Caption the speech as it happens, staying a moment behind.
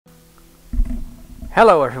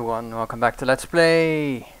Hello everyone, welcome back to Let's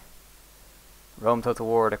Play Rome Total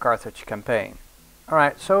War, the Carthage campaign.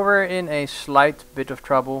 Alright, so we're in a slight bit of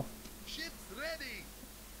trouble.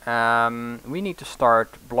 We need to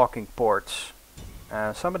start blocking ports.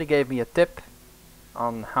 Somebody gave me a tip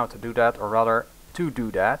on how to do that, or rather, to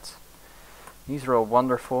do that. These are all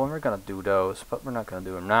wonderful and we're gonna do those, but we're not gonna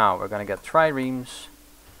do them now. We're gonna get triremes,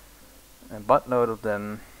 a buttload of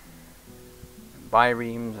them,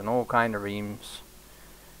 biremes and all kind of reams.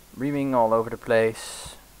 Reaming all over the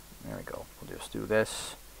place. There we go. We'll just do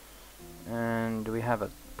this. And do we have a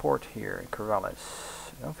port here in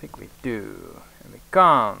Corvallis? I don't think we do. And we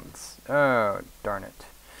can't. Oh, darn it.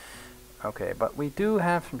 Okay, but we do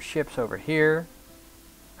have some ships over here,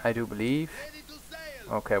 I do believe.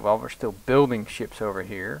 Okay, well, we're still building ships over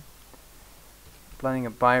here. Planning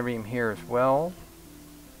a bireme here as well.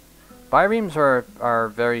 Biremes are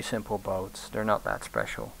very simple boats. They're not that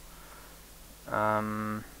special.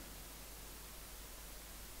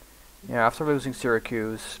 Yeah, after losing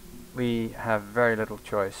Syracuse, we have very little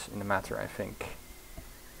choice in the matter, I think.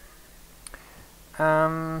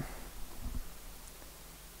 We're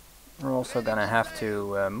also gonna have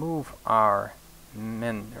to move our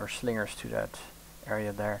men or slingers to that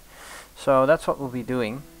area there. So that's what we'll be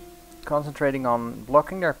doing. Concentrating on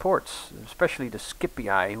blocking their ports, especially the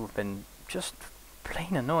Scipii, who've been just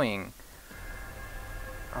plain annoying.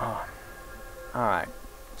 Oh. Alright,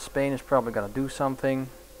 Spain is probably gonna do something.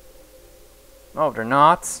 Oh, they're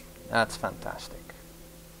not? That's fantastic.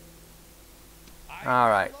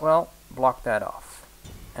 Alright, well, block that off.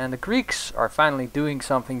 And the Greeks are finally doing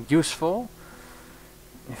something useful,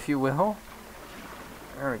 if you will.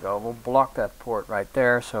 There we go, we'll block that port right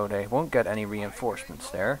there so they won't get any reinforcements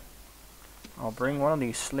there. I'll bring one of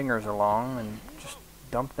these slingers along and just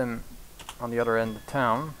dump them on the other end of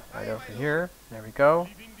town, right over here. There we go.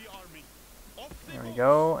 There we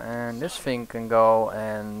go, and this thing can go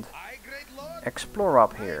and explore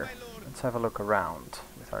up here. Let's have a look around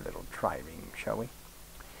with our little trireme, shall we?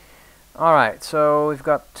 Alright, so we've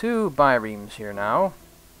got 2 biremes here now.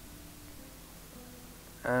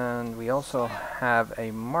 And we also have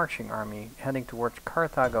a marching army heading towards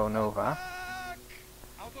Carthago Nova.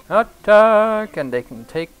 Attack! And they can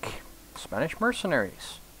take Spanish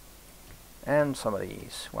mercenaries. And some of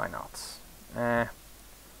these, why not?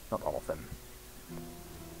 Not all of them.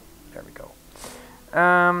 There we go.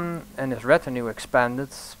 And his retinue expanded,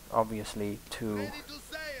 obviously, to...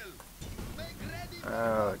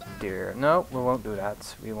 Oh dear. No, we won't do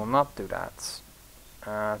that. We will not do that.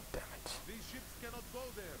 Damn it.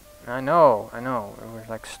 I know. We're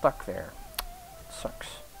like stuck there.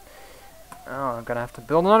 Sucks. Oh, I'm gonna have to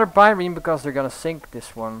build another bireme because they're gonna sink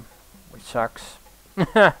this one, which sucks.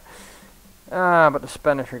 But the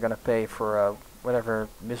Spanish are gonna pay for whatever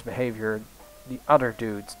misbehavior the other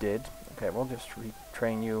dudes did. Okay, we'll just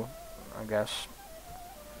retrain you, I guess.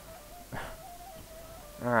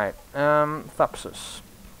 Alright, Thapsus.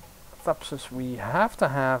 Thapsus, we have to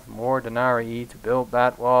have more denarii to build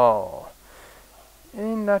that wall.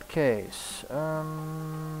 In that case,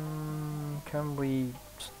 can we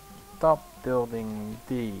stop building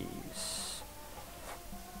these?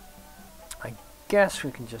 I guess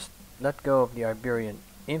we can just let go of the Iberian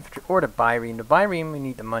infantry, or the bireme. The bireme, we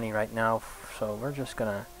need the money right now, so we're just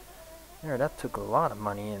gonna... There, that took a lot of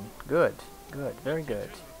money in. Good, very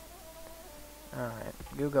good. Alright,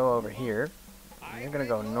 you go over here. You're gonna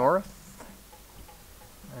go north.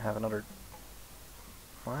 I have another...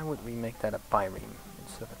 Why would we make that a bireme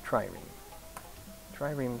instead of a trireme?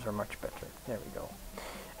 Triremes are much better. There we go.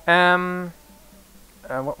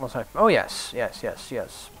 What was I... Oh, yes. Yes.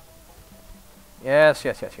 There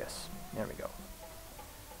we go.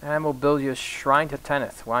 And we'll build you a shrine to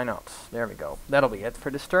Tanith. Why not? There we go. That'll be it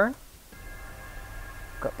for this turn.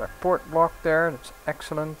 Got our port block there. That's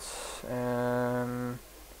excellent. Hello.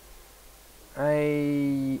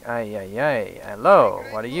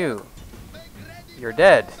 What are you? You're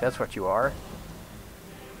dead. That's what you are.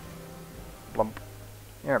 Blump.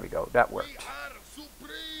 There we go. That worked.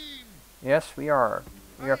 Yes, we are.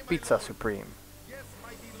 We are Pizza Supreme.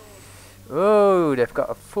 Oh, they've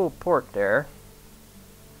got a full port there.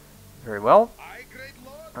 Very well.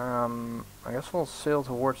 I guess we'll sail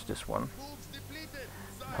towards this one.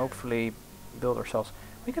 Hopefully build ourselves...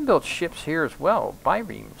 We can build ships here as well.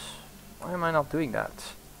 Biremes. Why am I not doing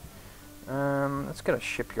that? Let's get a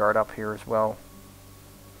shipyard up here as well.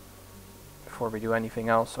 Before we do anything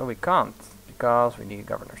else. Oh, we can't. Because we need a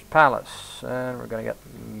governor's palace. And we're gonna get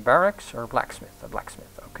barracks or blacksmith. A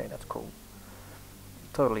blacksmith. Okay, that's cool.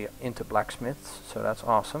 Totally into blacksmiths, so that's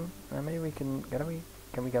awesome. Maybe we can...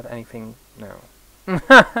 Can we get anything? No.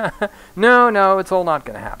 No, it's all not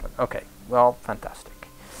gonna happen. Okay, well, fantastic.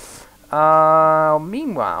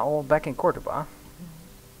 Meanwhile, back in Cordoba,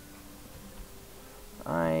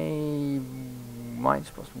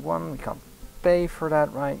 mine's +1. We can't pay for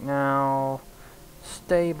that right now.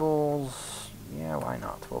 Stables. Yeah, why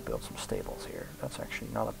not? We'll build some stables here. That's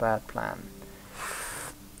actually not a bad plan.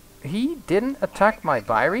 He didn't attack my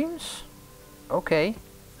biremes? Okay.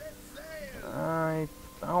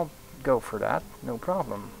 I'll go for that. No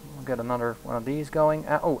problem. We'll get another one of these going.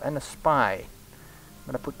 Oh, and a spy. I'm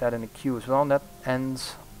gonna put that in the queue as well. And that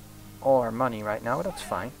ends all our money right now, but that's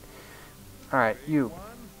fine. Alright, you.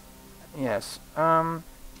 Yes.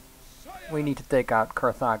 We need to take out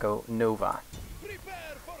Carthago Nova.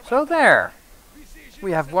 So there.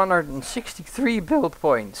 We have 163 build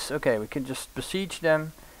points. Okay, we can just besiege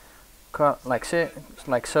them like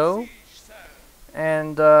so.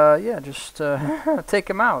 And yeah, just take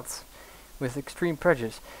them out with extreme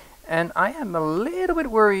prejudice. And I am a little bit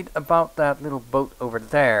worried about that little boat over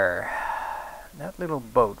there. That little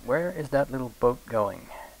boat. Where is that little boat going?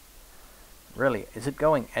 Really, is it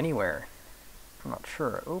going anywhere? I'm not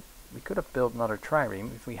sure. Oop, we could have built another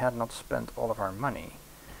trireme if we had not spent all of our money.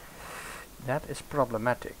 That is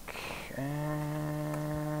problematic.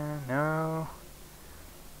 No.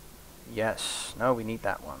 Yes. No, we need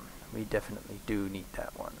that one. We definitely do need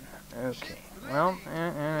that one. Okay. Well,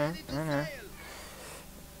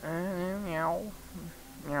 meow.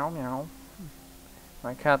 Meow, meow.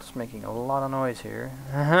 My cat's making a lot of noise here.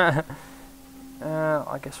 I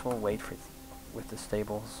guess we'll wait for with the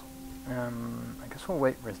stables. I guess we'll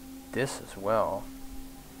wait with this as well.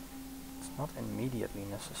 It's not immediately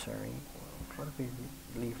necessary. What if we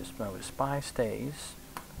leave this mode? The spy stays.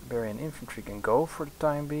 Barbarian infantry can go for the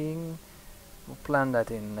time being. We'll plan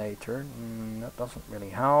that in later. That doesn't really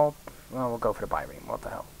help. Well, we'll go for the bireme. What the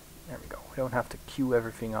hell? There we go. We don't have to queue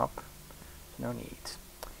everything up. No need.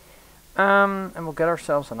 And we'll get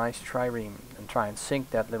ourselves a nice trireme and try and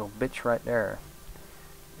sink that little bitch right there.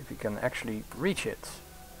 If we can actually reach it.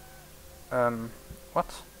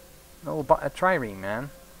 What? No, a trireme,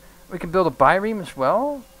 man. We can build a bireme as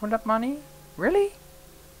well for that money? Really?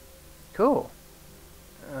 Cool.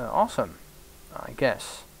 Awesome. I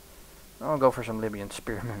guess. I'll go for some Libyan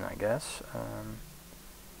spearmen, I guess.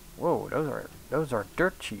 Whoa, those are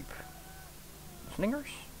dirt cheap. Slingers?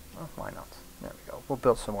 Oh, why not? There we go. We'll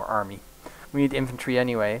build some more army. We need infantry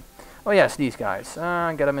anyway. Oh yes, these guys.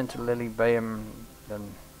 Get them into Lily Bayham.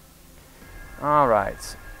 Then.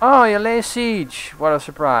 Alright. Oh, you lay siege. What a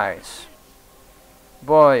surprise.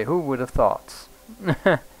 Boy, who would have thought?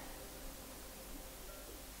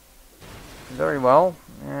 Very well.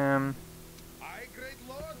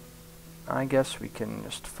 I guess we can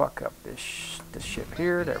just fuck up this ship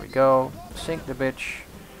here. There we go. Sink the bitch.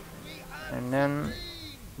 And then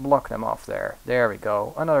block them off there. There we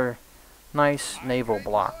go. Another nice naval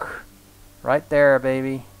block. Right there,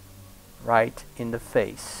 baby. Right in the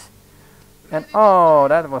face. And oh,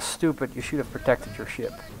 that was stupid. You should have protected your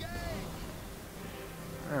ship.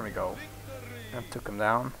 There we go. That took him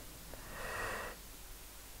down.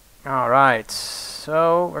 Alright,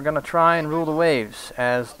 so we're gonna try and rule the waves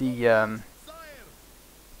as the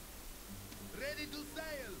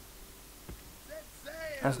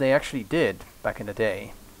as they actually did back in the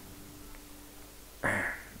day.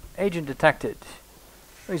 Agent detected.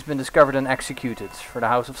 He's been discovered and executed for the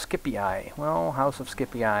House of Scipii. Well, House of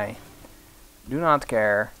Scipii, do not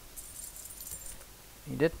care.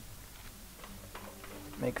 He did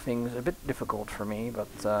make things a bit difficult for me,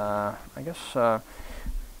 but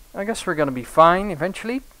I guess we're gonna be fine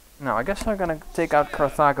eventually. Now, I guess I'm gonna take out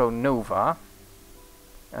Carthago Nova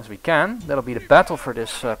as we can. That'll be the battle for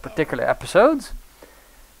this particular episode.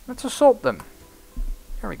 Let's assault them.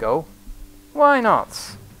 There we go. Why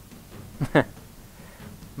not?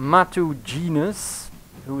 Matu Genus,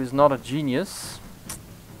 who is not a genius.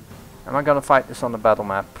 Am I gonna fight this on the battle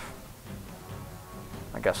map?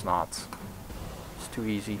 I guess not. It's too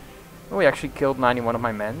easy. Oh, we actually killed 91 of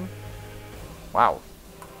my men. Wow.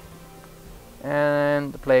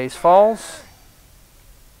 And the place falls.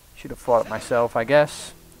 Should have fought it myself, I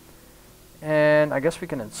guess. And I guess we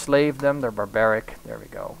can enslave them. They're barbaric. There we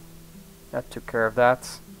go. That took care of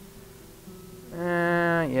that.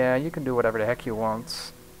 Yeah, you can do whatever the heck you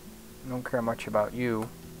want. I don't care much about you.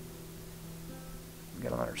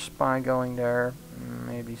 Get another spy going there.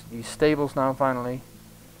 Maybe these stables now finally.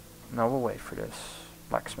 No, we'll wait for this.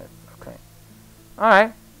 Blacksmith. Okay.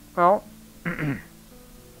 Alright. Well.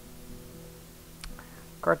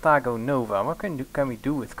 Carthago Nova. What can we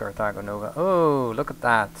do with Carthago Nova? Oh, look at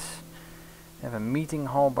that. They have a meeting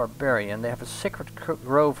hall barbarian. They have a sacred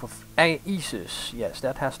grove of Isis. Yes,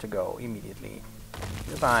 that has to go immediately.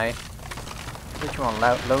 Goodbye. Put you on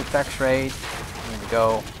low tax rate. Here we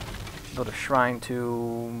go. Build a shrine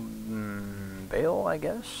to Baal, I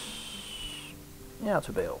guess. Yeah,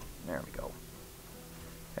 to Baal. There we go.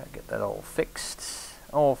 Gotta get that all fixed.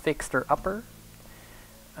 All fixed or upper.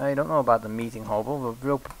 I don't know about the meeting hall, but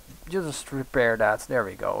we'll just repair that. There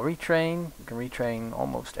we go. Retrain. You can retrain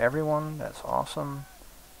almost everyone. That's awesome.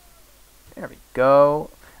 There we go.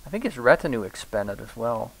 I think his retinue expanded as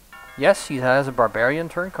well. Yes, he has a barbarian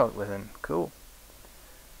turncoat with him. Cool.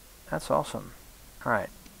 That's awesome. Alright.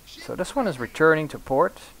 So this one is returning to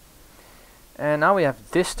port. And now we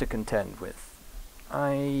have this to contend with.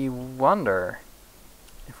 I wonder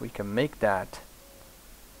if we can make that.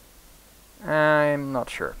 I'm not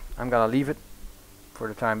sure. I'm gonna leave it for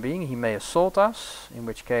the time being. He may assault us, in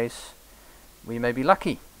which case we may be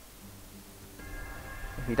lucky.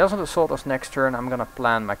 If he doesn't assault us next turn, I'm gonna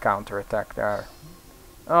plan my counterattack there.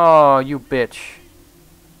 Oh, you bitch.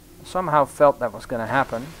 Somehow felt that was gonna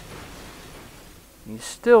happen. He's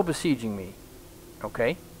still besieging me.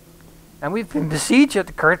 Okay. And we've been besieged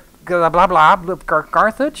at Carthage?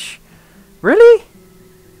 Really?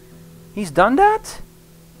 He's done that?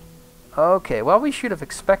 Okay, well we should have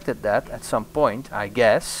expected that at some point, I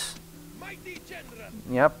guess.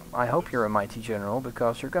 Yep, I hope you're a mighty general,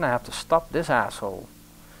 because you're gonna have to stop this asshole.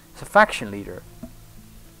 He's a faction leader.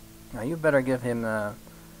 Now you better give him a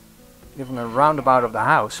roundabout of the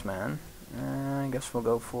house, man. I guess we'll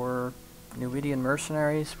go for Numidian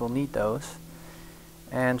mercenaries. We'll need those.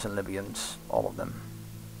 And some Libyans, all of them.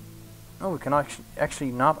 Oh, we can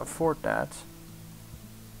actually not afford that.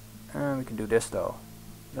 We can do this though.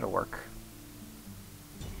 That'll work.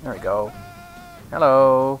 There we go.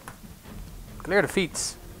 Hello. Clear the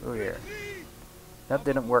feet. Oh here. That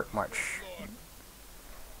didn't work much.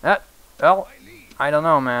 Well, I don't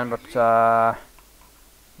know, man, but I'm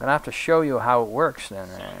gonna have to show you how it works then,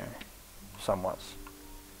 somewhat.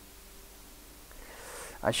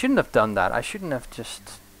 I shouldn't have done that. I shouldn't have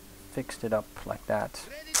just fixed it up like that.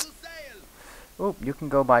 Oh, you can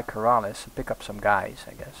go by Corrales and pick up some guys,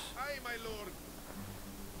 I guess.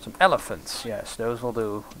 Some elephants, yes, those will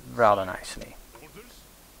do rather nicely.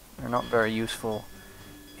 They're not very useful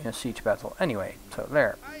in a siege battle. Anyway, so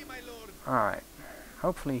there. Alright.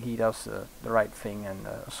 Hopefully he does the right thing and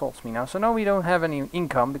assaults me now. So now we don't have any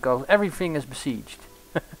income because everything is besieged.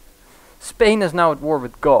 Spain is now at war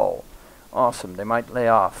with Gaul. Awesome, they might lay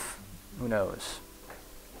off. Who knows?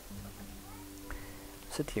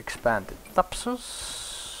 City expanded.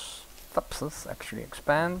 Thapsus actually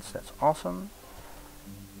expands. That's awesome.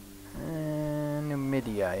 And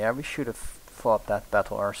Numidia. Yeah, we should have fought that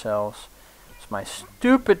battle ourselves. It's my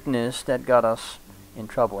stupidness that got us in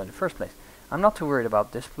trouble in the first place. I'm not too worried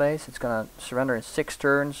about this place. It's gonna surrender in 6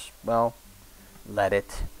 turns. Well, let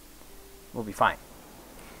it. We'll be fine.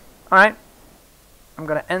 Alright. I'm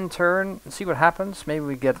gonna end turn and see what happens. Maybe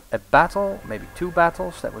we get a battle. Maybe 2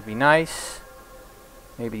 battles. That would be nice.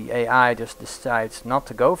 Maybe the AI just decides not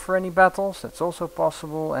to go for any battles. That's also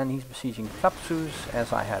possible. And he's besieging Thapsus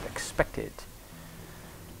as I had expected.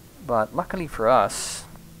 But luckily for us,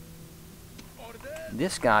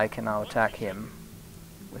 this guy can now attack him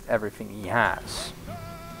with everything he has.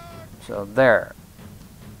 So there.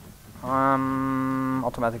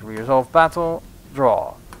 Automatically resolve battle.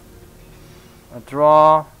 Draw. A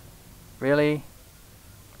draw? Really?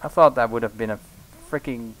 I thought that would have been a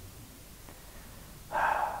freaking...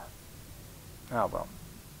 Oh well.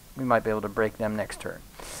 We might be able to break them next turn.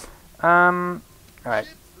 Alright.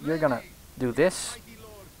 You're gonna do this.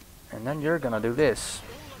 And then you're gonna do this.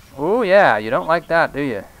 Oh yeah, you don't like that, do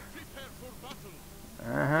you?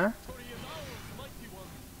 Uh-huh.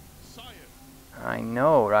 I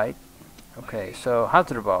know, right? Okay, so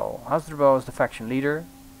Hasdrubal. Hasdrubal is the faction leader.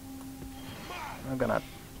 I'm gonna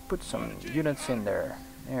put some units in there.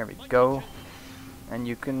 There we go. And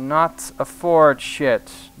you cannot afford shit.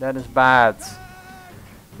 That is bad.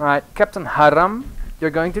 Alright, Captain Haram, you're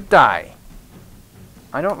going to die.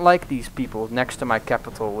 I don't like these people next to my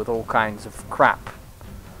capital with all kinds of crap.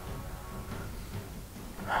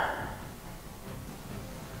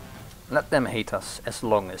 Let them hate us as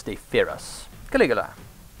long as they fear us. Caligula.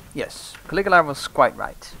 Yes, Caligula was quite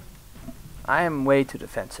right. I am way too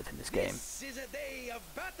defensive in this game. This is a day of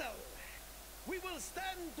battle. We will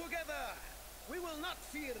stand together. We will not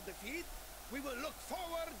fear defeat. We will look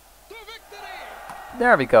forward to victory.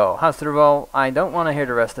 There we go. Hasdrubal, I don't want to hear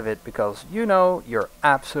the rest of it because you know you're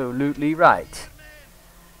absolutely right.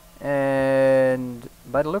 And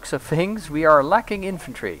by the looks of things, we are lacking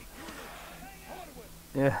infantry.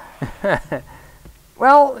 Yeah.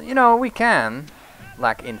 Well, you know, we can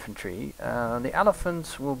lack infantry. The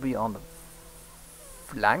elephants will be on the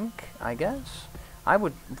flank, I guess. I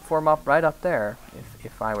would form up right up there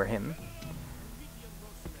if I were him.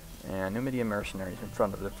 And Numidia mercenaries in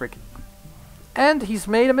front of the frickin'. And he's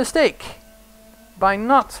made a mistake by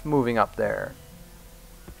not moving up there.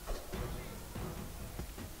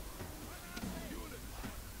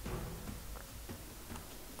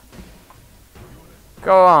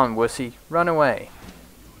 Go on, wussy. Run away.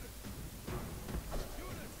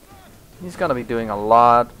 He's gonna be doing a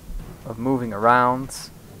lot of moving around,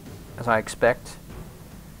 as I expect.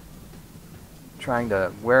 Trying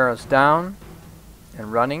to wear us down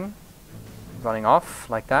and running off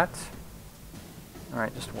like that.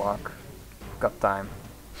 Alright, just walk. Got time.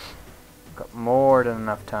 Got more than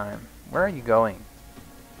enough time. Where are you going?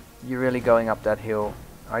 You really going up that hill?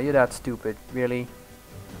 Are you that stupid? Really?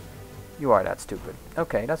 You are that stupid.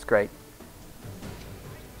 Okay, that's great.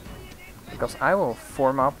 Because I will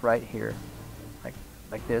form up right here.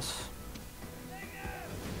 Like this.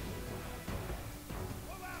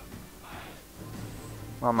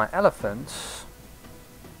 While my elephants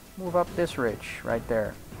move up this ridge right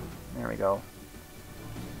there. There we go.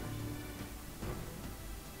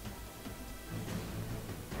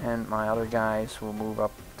 And my other guys will move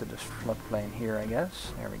up to this floodplain here, I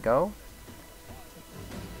guess. There we go.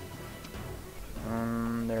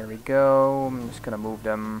 There we go. I'm just gonna move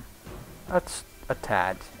them a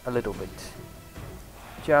tad, a little bit.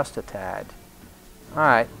 Just a tad.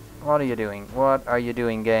 Alright, what are you doing? What are you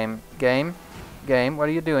doing, game? Game? Game, what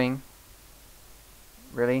are you doing?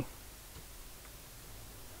 Really?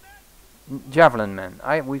 Javelin men.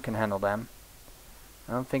 We can handle them.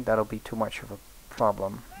 I don't think that'll be too much of a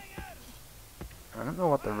problem. I don't know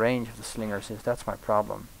what the range of the slingers is. That's my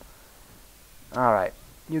problem. Alright.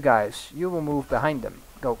 You guys, you will move behind them.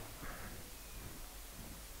 Go.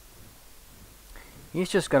 He's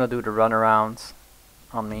just gonna do the runarounds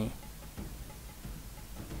on me.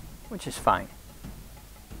 Which is fine.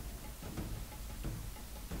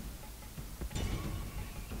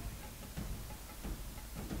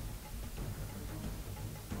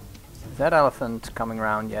 Is that elephant coming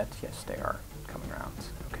around yet? Yes, they are coming around.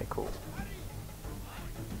 Okay, cool.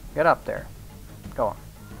 Get up there. Go on.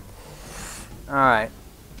 Alright.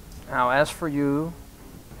 Now, as for you,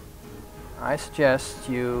 I suggest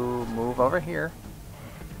you move over here.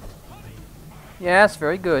 Yes,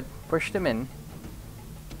 very good. Push them in.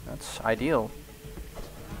 That's ideal.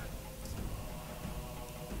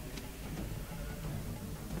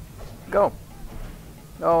 Go.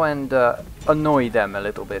 Go and annoy them a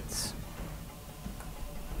little bit.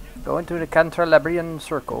 Go into the Canterlabrian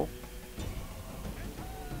circle.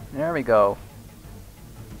 There we go.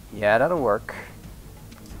 Yeah, that'll work.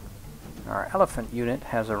 Our elephant unit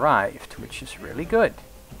has arrived, which is really good.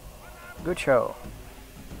 Good show.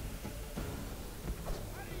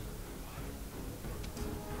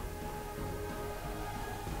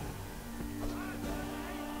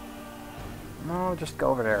 No, just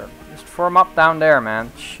go over there. Just form up down there,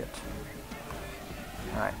 man. Shit.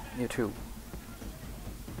 Alright, you too.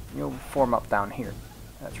 You'll form up down here.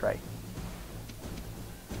 That's right.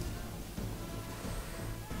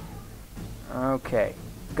 Okay,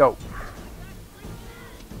 go.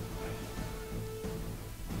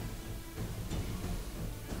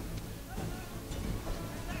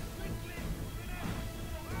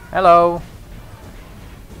 Hello.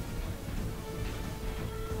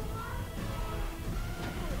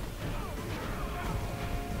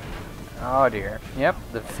 Oh dear. Yep,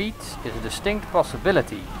 defeat is a distinct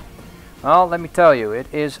possibility. Well, let me tell you,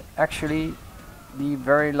 it is actually the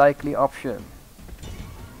very likely option.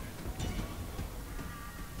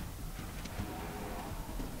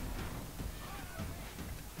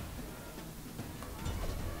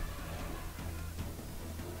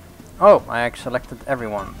 Oh, I selected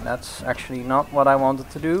everyone. That's actually not what I wanted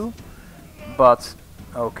to do. But,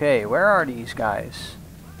 okay, where are these guys?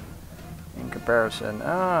 In comparison.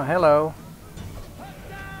 Ah, hello.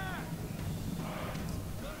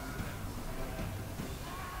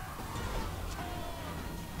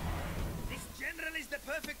 This general is the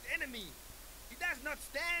perfect enemy. He does not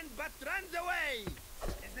stand but runs away.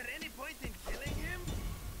 Is there any point in killing him?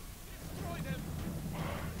 Destroy them.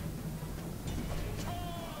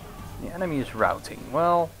 The enemy is routing.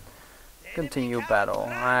 Well, continue battle.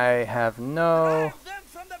 I have no Drive them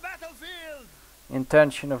from the battlefield.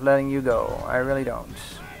 intention of letting you go. I really don't.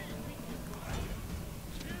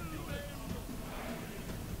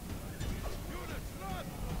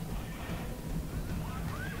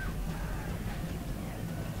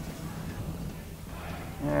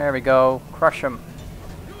 There we go. Crush him.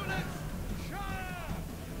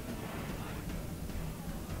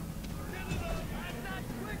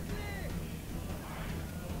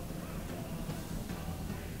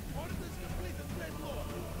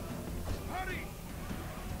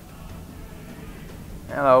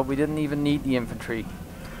 Hello, we didn't even need the infantry.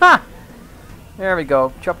 Ha! There we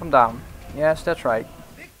go, chop them down. Yes, that's right.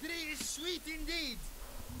 Victory is sweet indeed.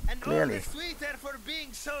 And Clearly. all the sweeter for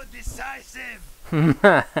being so decisive.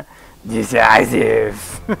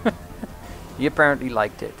 Decisive! He apparently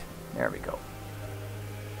liked it. There we go.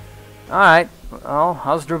 Alright, well,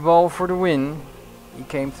 Hasdrubal for the win. He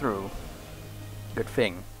came through. Good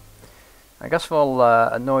thing. I guess we'll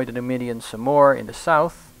annoy the Numidians some more in the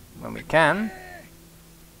south when we can.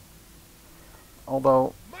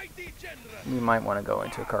 Although, Mighty general. we might want to go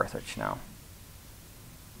into Carthage now.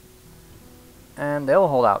 And they'll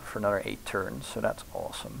hold out for another 8 turns, so that's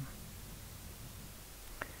awesome.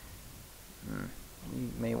 We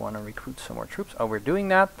may want to recruit some more troops. Oh, we're doing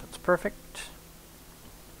that. That's perfect.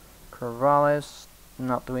 Corvallis,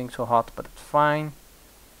 not doing so hot, but it's fine.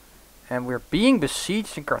 And we're being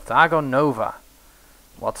besieged in Carthago Nova.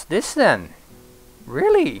 What's this then?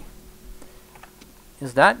 Really?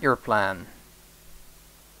 Is that your plan?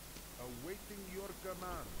 Awaiting your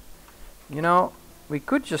command. You know, we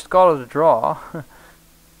could just call it a draw. Prepare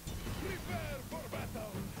for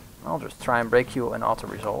battle. I'll just try and break you and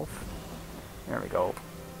auto-resolve. There we go.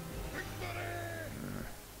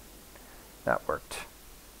 That worked.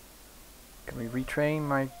 Can we retrain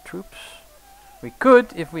my troops? We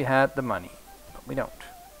could if we had the money, but we don't.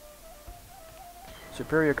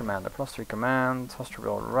 Superior commander, +3 command,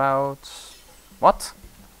 hostile routes. What?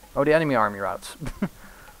 Oh, the enemy army routes.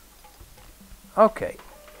 Okay.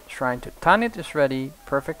 Shrine to Tanit is ready.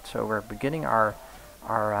 Perfect. So we're beginning our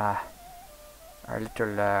little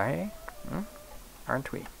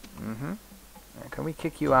aren't we? Can we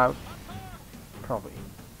kick you out? Probably.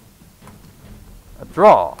 A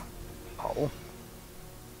draw. Oh.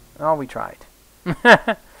 Oh, we tried.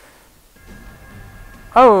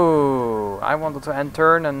 Oh, I wanted to end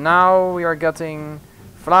turn, and now we are getting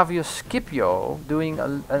Flavius Scipio doing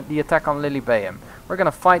the attack on Lilybaeum. We're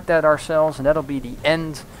gonna fight that ourselves, and that'll be the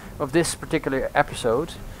end of this particular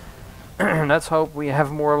episode. Let's hope we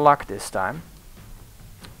have more luck this time.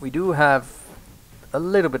 We do have a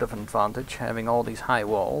little bit of an advantage having all these high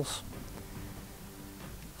walls,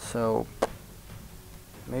 so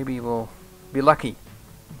maybe we'll be lucky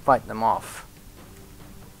fight them off.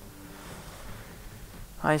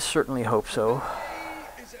 I certainly hope so.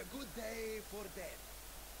 Today is a good day for death.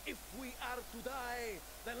 If we are to die,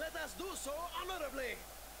 then let us do so honorably,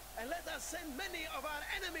 and let us send many of our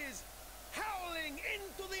enemies howling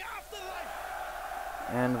into the afterlife.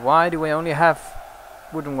 And why do we only have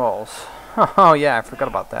wooden walls? Oh yeah, I forgot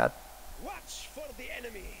about that. Watch for the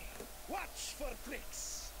enemy. Watch for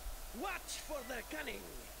tricks. Watch for their cunning,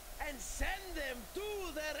 and send them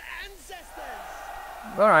to their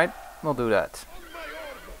ancestors. Alright, we'll do that. On my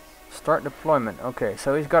orders. Start deployment. Okay,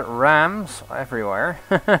 so he's got rams everywhere.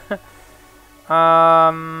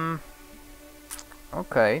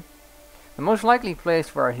 Okay. The most likely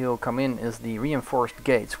place where he'll come in is the reinforced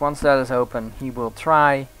gates. Once that is open, he will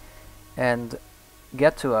try and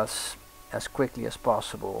get to us as quickly as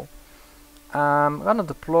possible. I'm gonna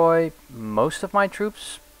deploy most of my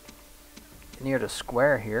troops near the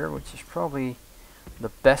square here, which is probably the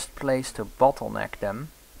best place to bottleneck them.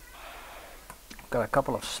 Got a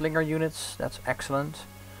couple of slinger units, that's excellent.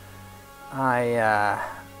 I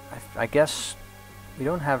guess we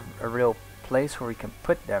don't have a real place where we can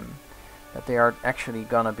put them, that they are actually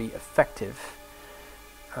gonna be effective.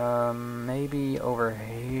 Maybe over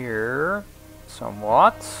here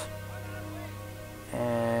somewhat,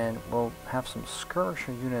 and we'll have some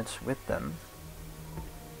skirmisher units with them.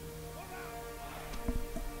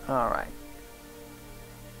 Alright.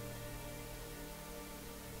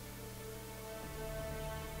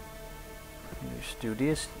 Just do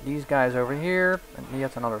these guys over here, and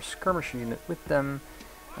yet another skirmisher unit with them,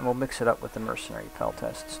 and we'll mix it up with the mercenary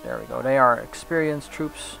peltests. There we go. They are experienced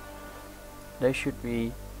troops. They should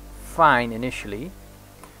be fine initially.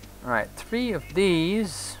 Alright, 3 of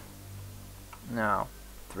these. No.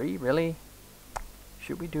 3, really?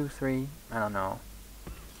 Should we do 3? I don't know.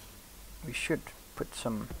 We should put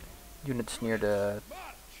some units near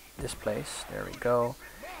this place. There we go.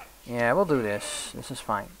 Yeah, we'll do this. This is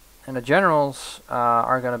fine. And the generals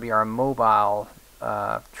are going to be our mobile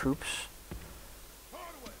troops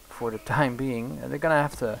for the time being. They're going to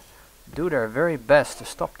have to do their very best to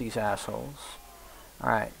stop these assholes.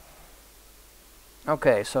 Alright.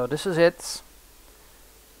 Okay, so this is it.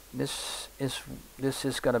 This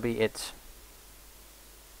is going to be it.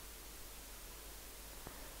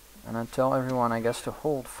 And I tell everyone, I guess, to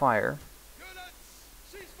hold fire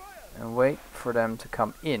and wait for them to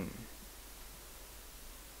come in.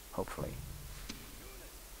 Hopefully.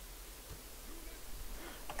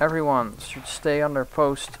 Everyone should stay on their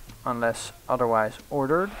post unless otherwise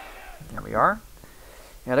ordered. There we are.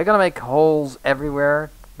 Yeah, they're gonna make holes everywhere,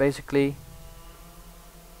 basically.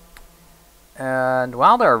 And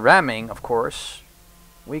while they're ramming, of course,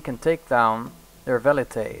 we can take down their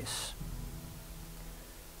velites.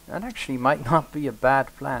 That actually might not be a bad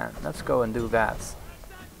plan. Let's go and do that.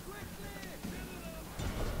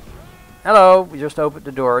 Hello, we just opened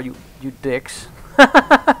the door, you dicks.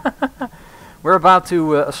 We're about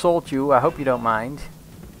to assault you, I hope you don't mind.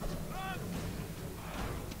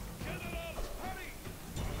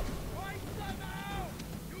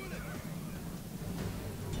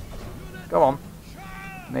 Go on.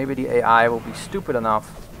 Maybe the AI will be stupid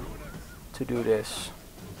enough to do this.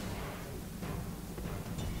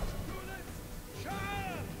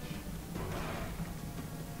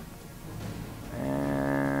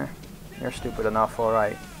 You're stupid enough,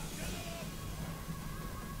 alright.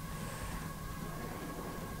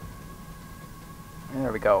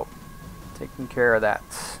 There we go. Taking care of that.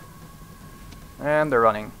 And they're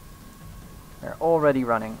running. They're already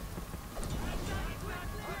running.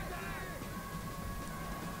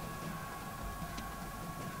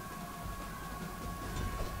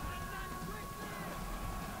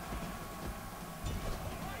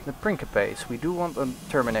 The Principes, we do want them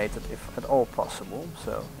terminated if at all possible,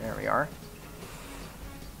 so there we are.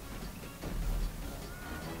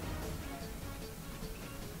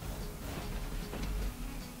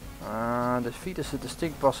 Defeat is a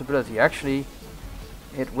distinct possibility. Actually,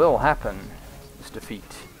 it will happen, this defeat.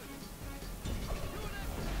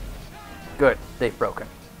 Good, they've broken.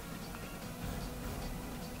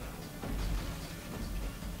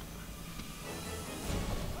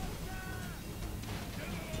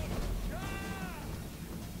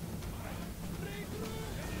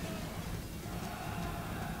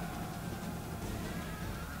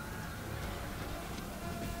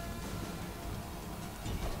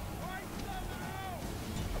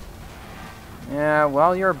 Yeah,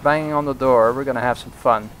 while you're banging on the door, we're gonna have some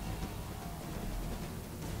fun.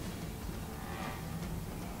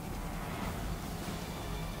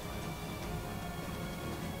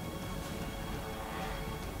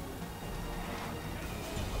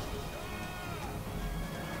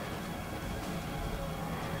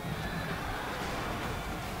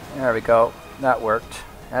 There we go. That worked.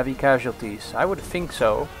 Heavy casualties. I would think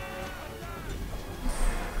so.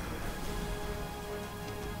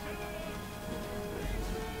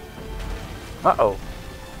 Uh-oh.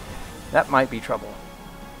 That might be trouble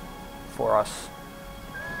for us.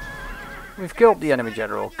 We've killed the enemy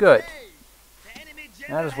general. Good.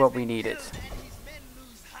 That is what we needed.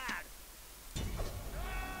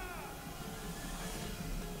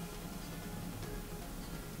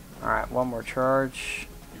 Alright, one more charge.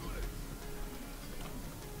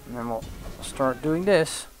 And then we'll start doing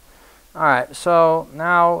this. Alright, so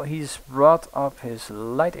now he's brought up his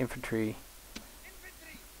light infantry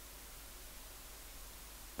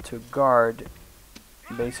to guard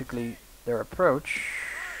basically their approach.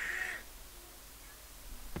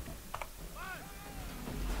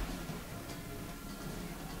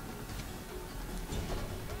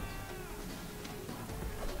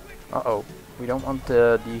 Uh-oh, we don't want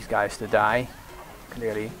these guys to die,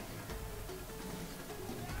 clearly.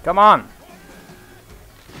 Come on!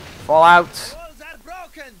 Fall out!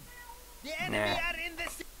 Nah.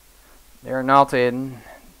 They're not in.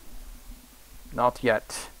 Not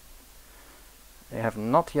yet. They have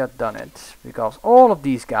not yet done it, because all of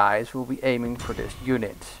these guys will be aiming for this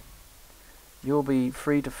unit. You'll be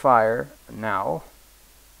free to fire now.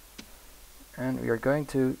 And we are going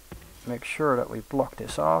to make sure that we block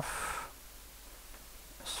this off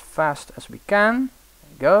as fast as we can.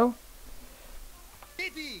 There we go.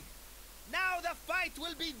 Now the fight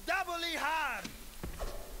will be doubly hard.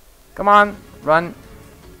 Come on, run.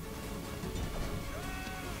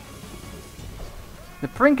 The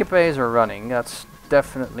Principes are running, that's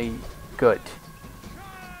definitely good.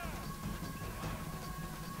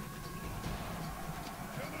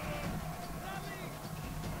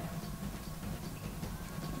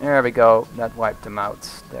 There we go, that wiped them out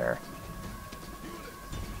there.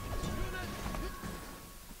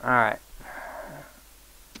 Alright.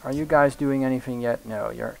 Are you guys doing anything yet? No,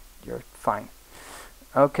 you're fine.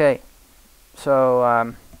 Okay.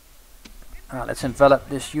 So let's envelop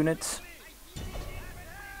this unit.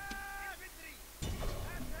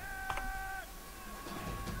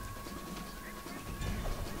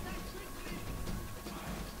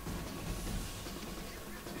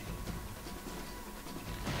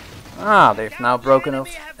 Ah, they've now broken off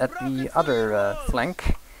at the other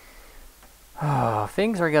flank.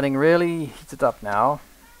 Things are getting really heated up now.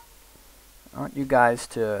 I want you guys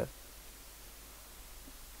to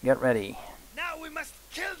get ready. Now we must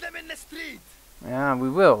kill them in the street. Yeah, we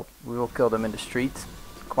will. We will kill them in the street.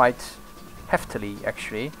 Quite heftily,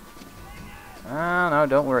 actually. No,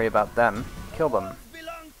 don't worry about them. Kill them.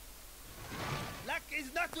 Luck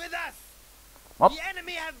is not with us. What? The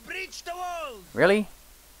enemy have breached the walls. Really?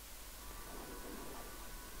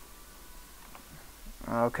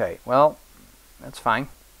 Okay, well, that's fine.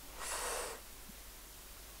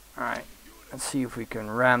 Alright, let's see if we can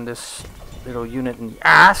ram this little unit in the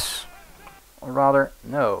ass. Or rather,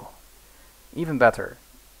 no. Even better.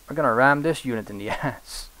 We're gonna ram this unit in the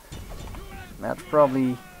ass. That's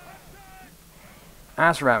probably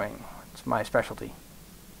ass ramming. It's my specialty.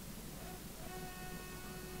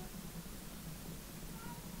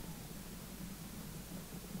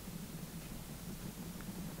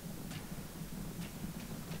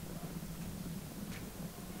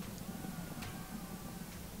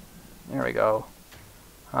 There we go.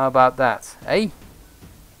 How about that? Hey?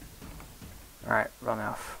 Alright, run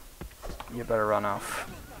off. You better run off.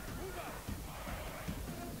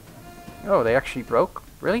 Oh, they actually broke?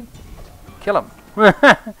 Really? Kill them.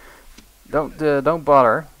 Don't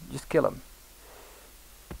bother. Just kill them.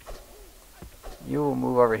 You will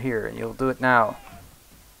move over here, and you'll do it now.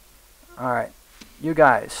 Alright, you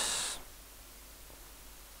guys.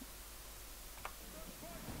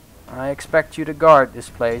 I expect you to guard this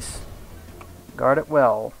place. Guard it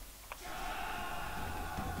well.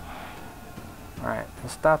 Alright, the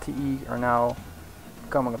Statii are now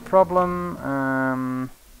becoming a problem.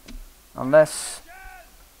 Unless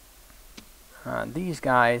these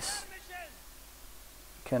guys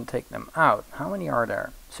can take them out. How many are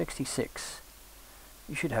there? 66.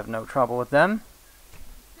 You should have no trouble with them.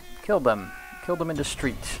 Kill them. Kill them in the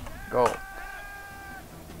street. Go.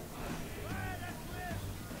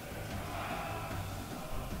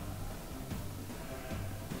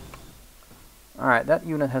 Alright, that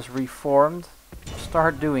unit has reformed.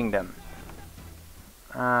 Start doing them.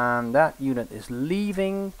 And that unit is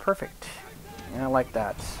leaving. Perfect. Yeah, I like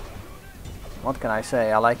that. What can I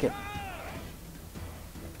say? I like it.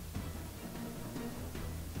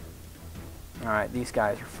 Alright, these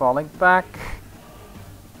guys are falling back.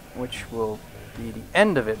 Which will be the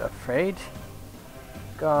end of it, I'm afraid.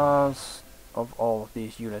 Because of all of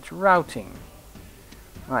these units routing.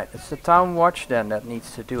 Alright, it's the town watch then that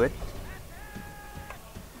needs to do it.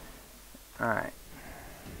 Alright.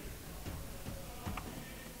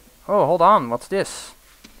 Oh, hold on. What's this?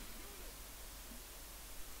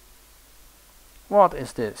 What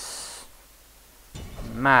is this?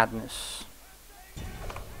 Madness.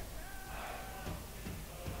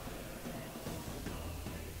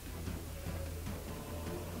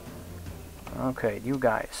 Okay, you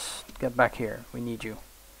guys. Get back here. We need you.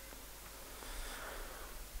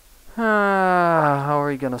 How are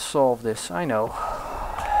we gonna solve this? I know.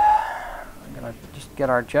 Just get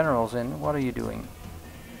our generals in. What are you doing?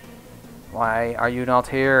 Why are you not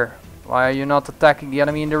here? Why are you not attacking the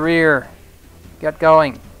enemy in the rear? Get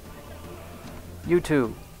going. You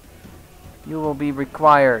two. You will be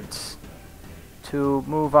required to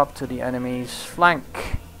move up to the enemy's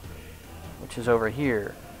flank, which is over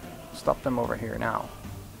here. Stop them over here now.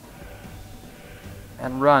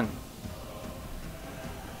 And run.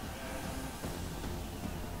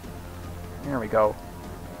 There we go.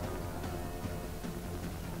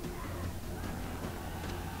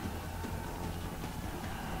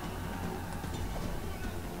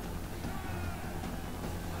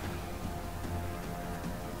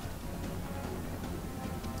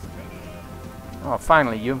 Oh,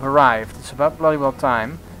 finally, you've arrived. It's about bloody well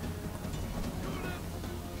time.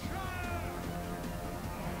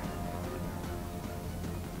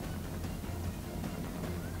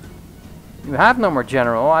 You have no more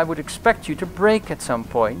general. I would expect you to break at some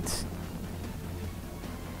point.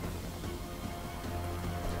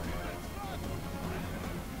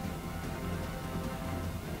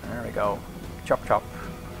 There we go. Chop chop.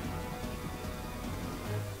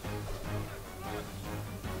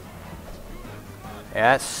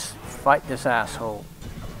 Yes, fight this asshole.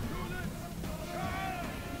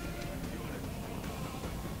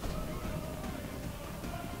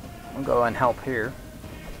 I'll go and help here.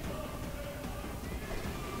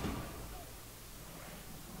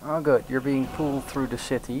 Oh good, you're being pulled through the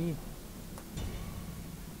city.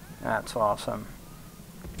 That's awesome.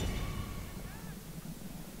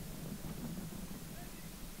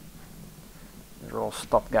 These are all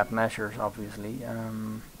stopgap measures, obviously.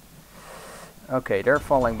 Okay, they're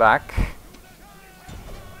falling back.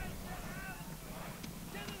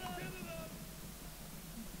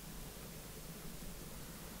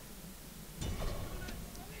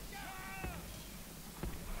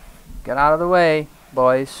 Get out of the way,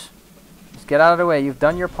 boys. Just get out of the way. You've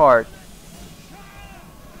done your part.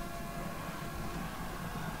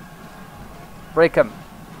 Break them.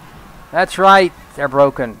 That's right. They're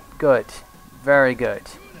broken. Good. Very good.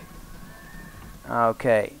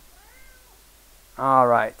 Okay.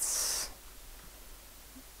 Alright. Let's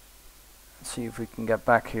see if we can get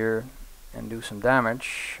back here and do some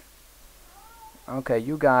damage. Okay,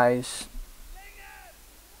 you guys.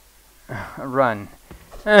 Run.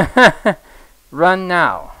 Run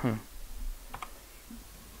now.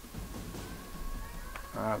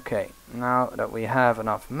 Okay, now that we have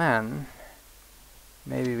enough men,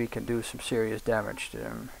 maybe we can do some serious damage to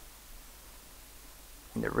them.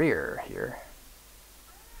 In the rear here.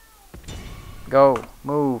 Go,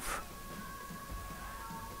 move.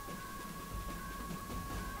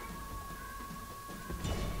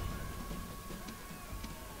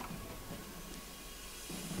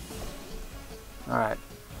 Alright.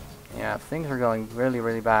 Yeah, things are going really,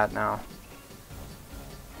 really bad now.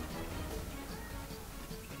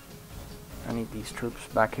 I need these troops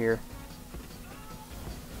back here.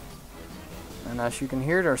 And as you can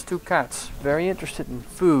hear, there's two cats very interested in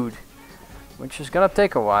food, which is gonna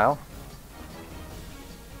take a while.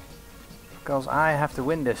 Because I have to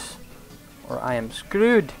win this, or I am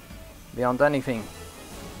screwed beyond anything.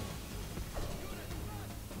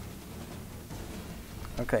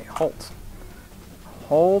 Okay, hold.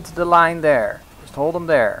 Hold the line there. Just hold them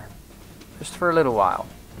there. Just for a little while.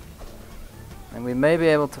 And we may be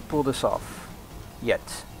able to pull this off.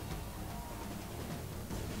 Yet.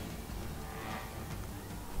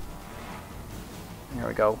 There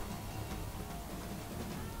we go.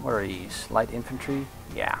 What are these? Light infantry?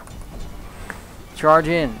 Yeah. Charge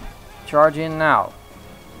in. Charge in now.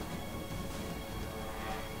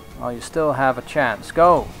 Well, you still have a chance.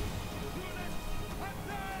 Go!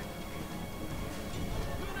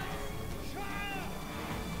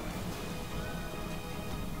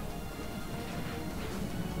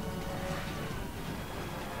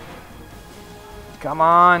 Come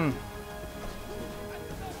on!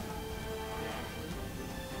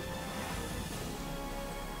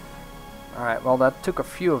 Alright, well that took a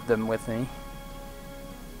few of them with me.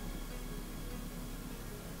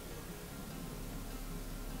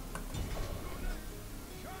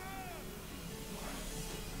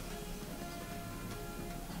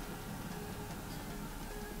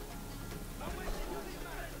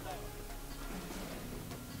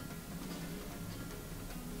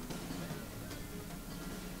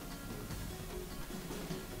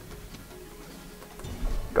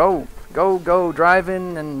 Go! Go, go, drive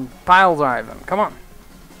in and pile drive them. Come on.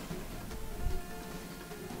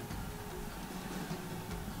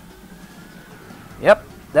 Yep,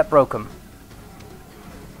 that broke him.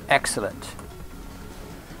 Excellent.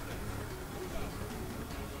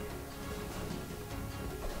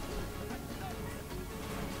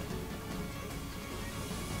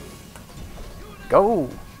 Go!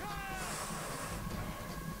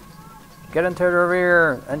 Get into the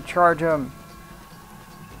rear and charge them.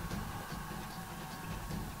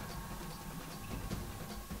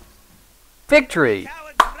 Victory!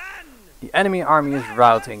 The enemy army is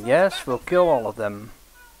routing. Yes, we'll kill all of them.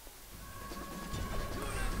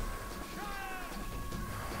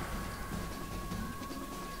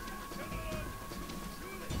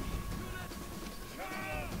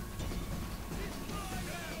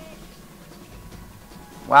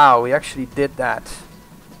 Wow, we actually did that.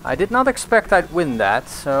 I did not expect I'd win that,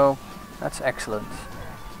 so that's excellent.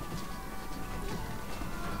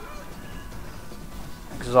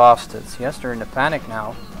 Exhausted. Yes, they're in a panic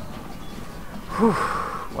now. Whew.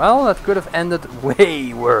 Well, that could have ended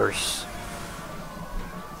way worse.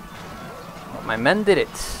 But my men did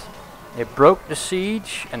it. They broke the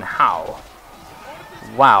siege, and how?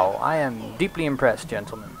 Wow, I am deeply impressed,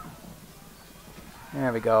 gentlemen.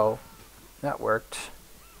 There we go. That worked.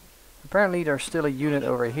 Apparently there's still a unit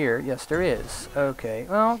over here. Yes, there is. Okay,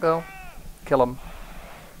 well, go. Kill them.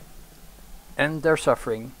 End their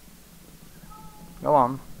suffering. Go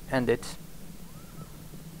on, end it.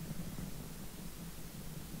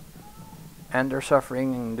 End their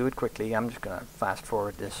suffering and do it quickly. I'm just gonna fast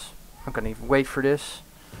forward this. I'm not gonna even wait for this.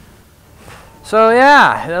 So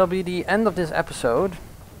yeah, that'll be the end of this episode.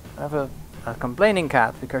 I have a complaining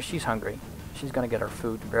cat because she's hungry. She's gonna get her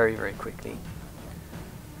food very, very quickly.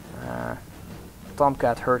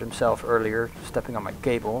 Tomcat hurt himself earlier, stepping on my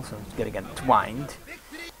cable, so he's getting entwined.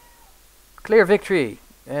 Clear victory!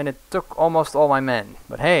 And it took almost all my men.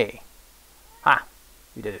 But hey! Ha!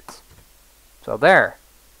 We did it. So there!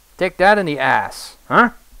 Take that in the ass!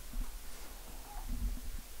 Huh?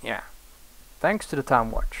 Yeah. Thanks to the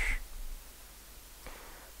Town Watch.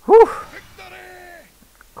 Whew! Victory!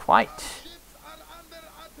 Quite. Ships are under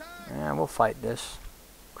attack! Yeah, we'll fight this.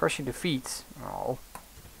 Crushing defeat. Oh,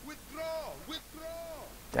 Withdraw! Withdraw!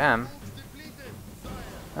 damn. Troops depleted,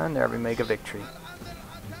 sire. And there we make a victory. Are under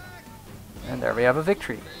attack! And there we have a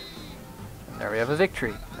victory. And there we have a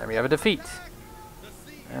victory. There we have a defeat.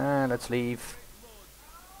 The sea And let's leave.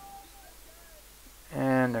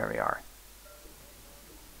 And there we are.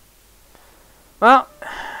 Well,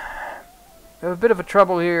 we have a bit of a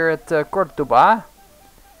trouble here at Cordoba.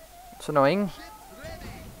 It's annoying. ships ready!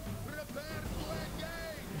 Prepare to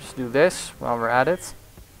engage! Just do this while we're at it.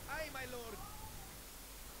 Aye, my lord!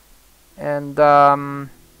 And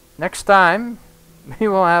next time we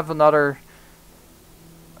will have another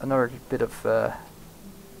bit of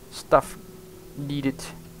stuff needed.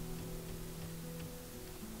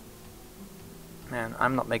 Man,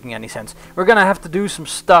 I'm not making any sense. We're gonna have to do some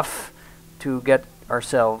stuff to get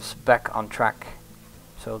ourselves back on track.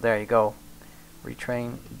 So there you go.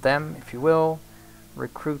 Retrain them, if you will.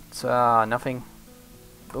 Recruit nothing.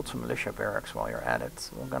 Build some militia barracks while you're at it.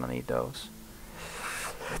 We're gonna need those.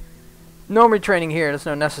 No retraining here, that's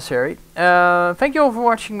not necessary. Thank you all for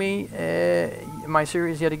watching me, my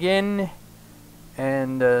series yet again.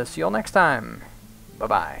 And see you all next time. Bye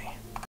bye.